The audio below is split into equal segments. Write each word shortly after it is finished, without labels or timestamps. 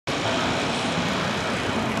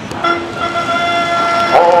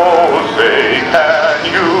say, can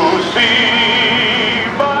you see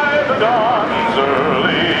by the dawn's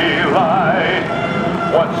early light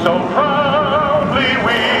what so proudly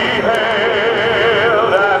we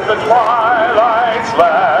hailed at the twilight's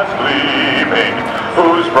last gleaming,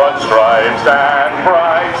 whose broad stripes and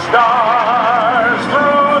bright stars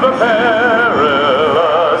through the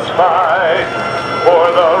perilous fight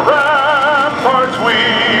o'er the ramparts we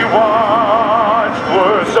watched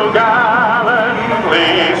were so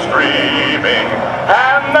gallantly streaming,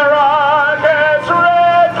 and their rockets'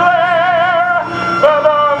 red glare, the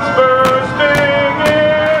bombs bursting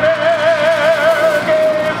in air,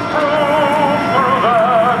 gave proof through the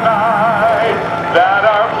night that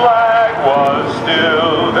our flag was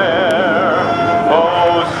still there.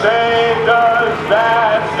 Oh, say does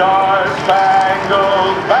that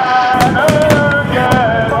star-spangled banner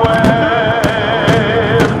yet wave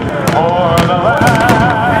o'er the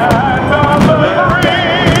land of the free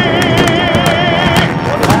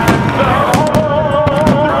and the home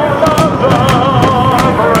of the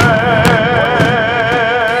brave.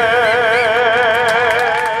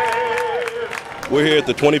 We're here at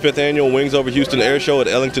the 25th Annual Wings Over Houston Air Show at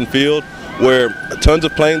Ellington Field, where tons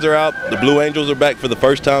of planes are out. The Blue Angels are back for the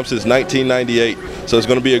first time since 1998. So it's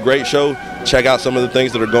going to be a great show. Check out some of the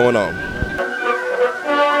things that are going on.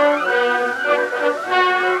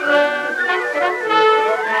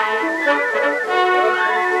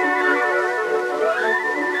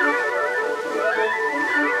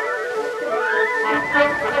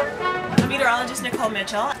 Meteorologist Nicole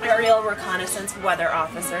Mitchell, aerial reconnaissance weather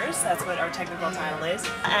officers, that's what our technical title is,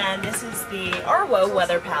 and this is the ARWO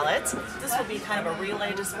weather palette. This will be kind of a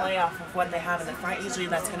relay display off of what they have in the front. Usually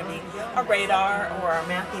that's going to be a radar or a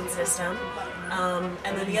mapping system, and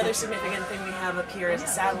then the other significant thing we have up here is a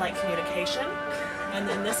satellite communication. And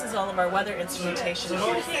then this is all of our weather instrumentation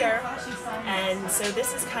over here. And so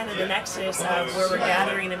this is kind of the nexus of where we're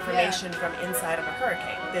gathering information from inside of a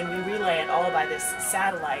hurricane. Then we relay it all by this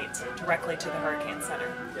satellite directly to the hurricane center.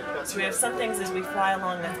 So we have some things as we fly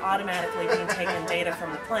along that's automatically being taken data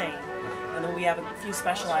from the plane. And then we have a few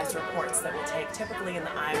specialized reports that we'll take typically in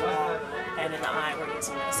the eye wall, and in the eye we're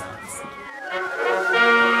using mesones.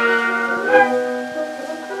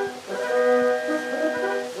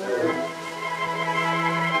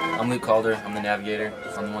 I'm Luke Caulder. I'm the navigator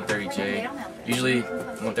on the 130 J. Usually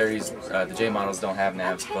 130s, the J models don't have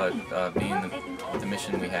navs, but being the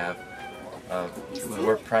mission we have,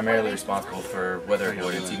 we're primarily responsible for weather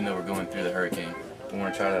avoidance, even though we're going through the hurricane. We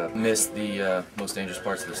want to try to miss the most dangerous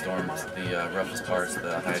parts of the storms, the roughest parts,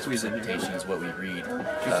 the highest precipitation is what we read.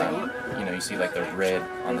 You know, you see like the red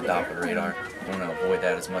on the Doppler radar. We want to avoid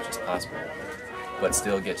that as much as possible, but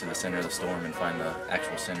still get to the center of the storm and find the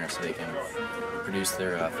actual center so they can produce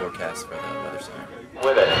their forecast for the weather center.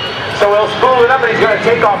 With it. So he'll spool it up and he's going to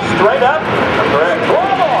take off straight up. Correct.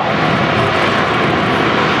 One more.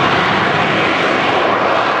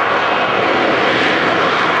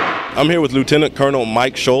 I'm here with Lieutenant Colonel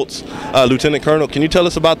Mike Schultz. Lieutenant Colonel, can you tell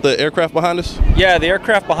us about the aircraft behind us? Yeah, the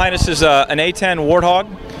aircraft behind us is an A-10 Warthog.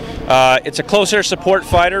 It's a close air support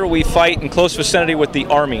fighter. We fight in close vicinity with the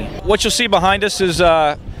Army. What you'll see behind us is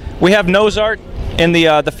we have nose art in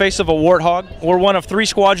the face of a Warthog. We're one of 3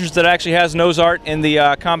 squadrons that actually has nose art in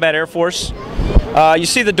the Combat Air Force. You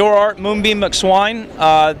see the door art, Moonbeam McSwine.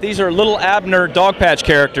 These are Little Abner dog patch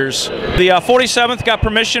characters. The 47th got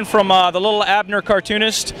permission from the Little Abner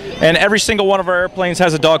cartoonist, and every single one of our airplanes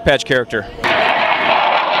has a dog patch character.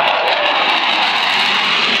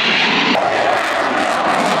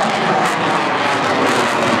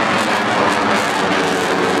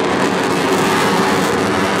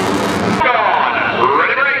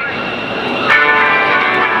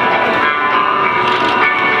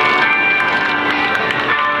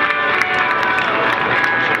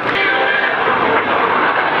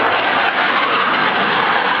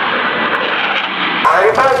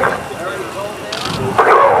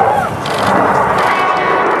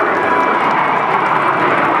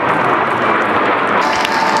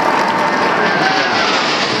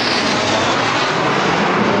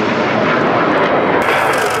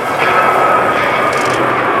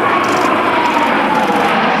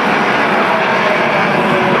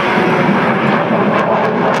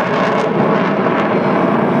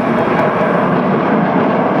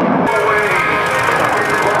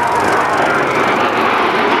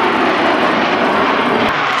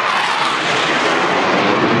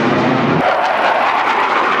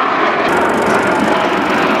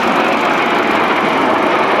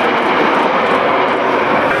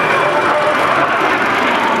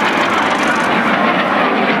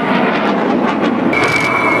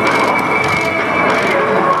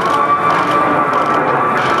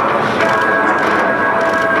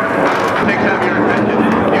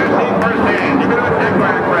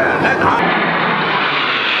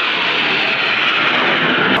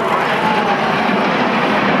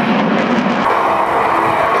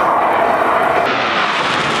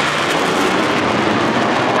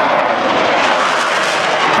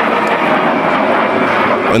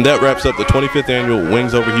 And that wraps up the 25th annual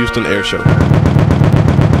Wings Over Houston Air Show.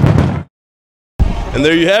 And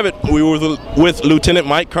there you have it. We were with Lieutenant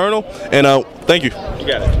Mike Colonel, and thank you. You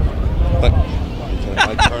got it. Lieutenant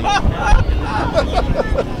Mike Colonel.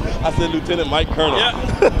 I said Lieutenant Mike Colonel. Yeah.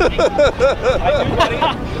 I do, buddy.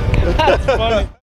 That's funny.